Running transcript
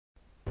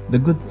The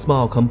Good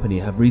Smile company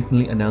have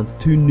recently announced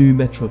 2 new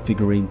Metroid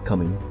figurines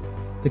coming.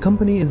 The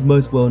company is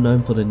most well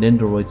known for the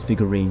Nendoroids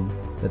figurines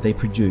that they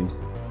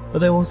produce, but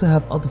they also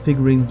have other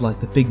figurines like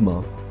the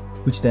Figma,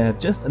 which they have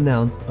just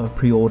announced a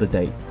pre-order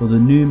date for the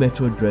new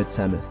Metroid Dread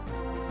Samus.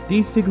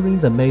 These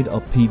figurines are made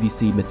of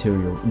PVC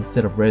material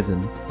instead of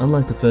resin,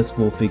 unlike the first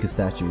 4 figure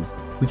statues,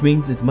 which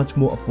means it's much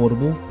more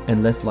affordable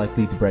and less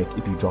likely to break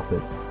if you drop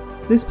it.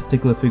 This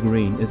particular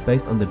figurine is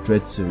based on the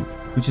Dread suit,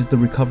 which is the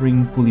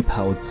recovering fully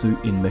powered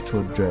suit in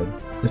Metroid Dread.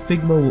 The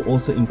Figma will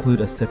also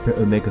include a separate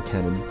Omega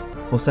cannon,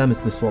 for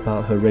Samus to swap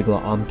out her regular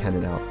arm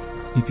cannon out,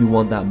 if you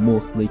want that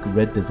more sleek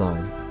red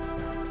design.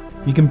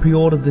 You can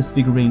pre-order this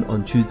figurine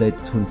on Tuesday the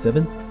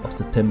 27th of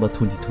September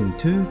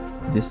 2022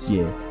 this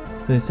year,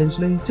 so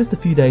essentially just a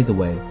few days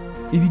away.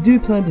 If you do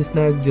plan to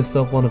snag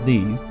yourself one of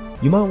these,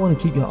 you might want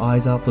to keep your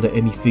eyes out for the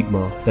Emmy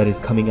Figma that is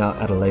coming out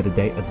at a later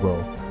date as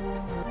well.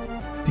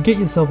 To get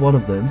yourself one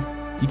of them,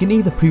 you can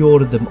either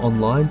pre-order them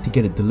online to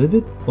get it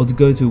delivered, or to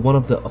go to one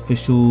of the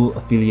official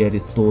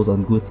affiliated stores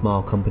on Good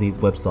Smile Company's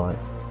website.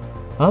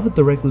 I have a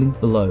direct link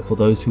below for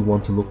those who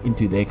want to look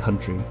into their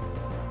country.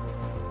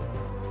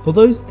 For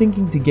those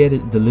thinking to get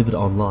it delivered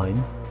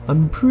online,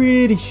 I'm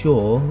pretty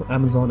sure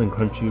Amazon and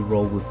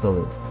Crunchyroll will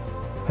sell it.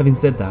 Having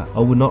said that, I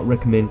would not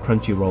recommend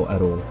Crunchyroll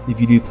at all if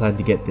you do plan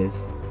to get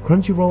this.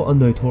 Crunchyroll are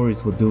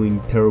notorious for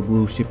doing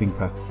terrible shipping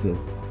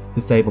practices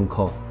to save on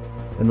cost,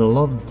 and a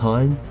lot of the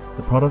times,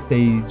 the product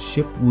they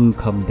ship will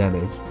come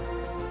damaged.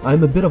 I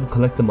am a bit of a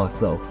collector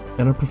myself,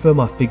 and I prefer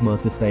my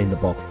Figma to stay in the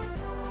box,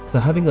 so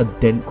having a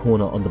dent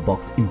corner on the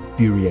box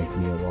infuriates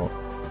me a lot.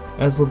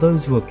 As for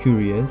those who are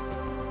curious,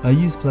 I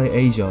use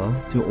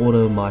PlayAsia to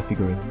order my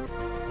figurines.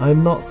 I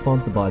am not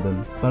sponsored by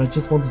them, but I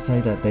just want to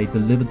say that they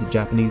delivered the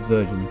Japanese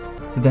version,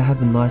 so they have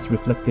the nice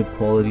reflective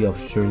quality of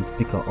Shurin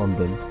sticker on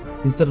them,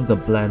 instead of the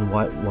bland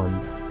white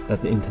ones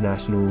that the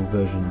international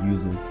version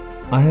uses.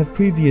 I have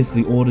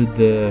previously ordered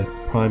the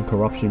Prime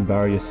Corruption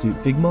Barrier Suit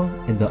Figma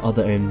and the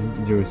other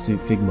M0 Suit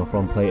Figma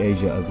from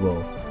PlayAsia as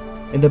well,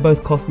 and they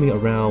both cost me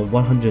around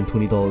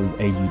 $120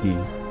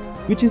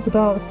 AUD, which is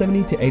about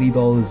 $70 to $80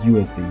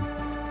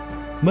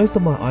 USD. Most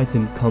of my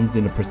items comes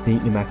in a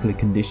pristine immaculate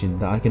condition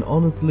that I can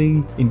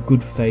honestly, in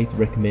good faith,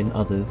 recommend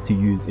others to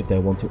use if they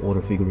want to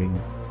order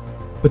figurines.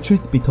 But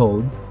truth be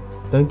told,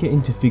 don't get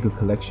into figure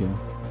collection.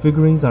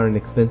 Figurines are an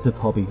expensive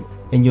hobby,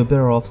 and you're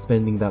better off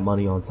spending that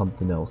money on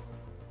something else.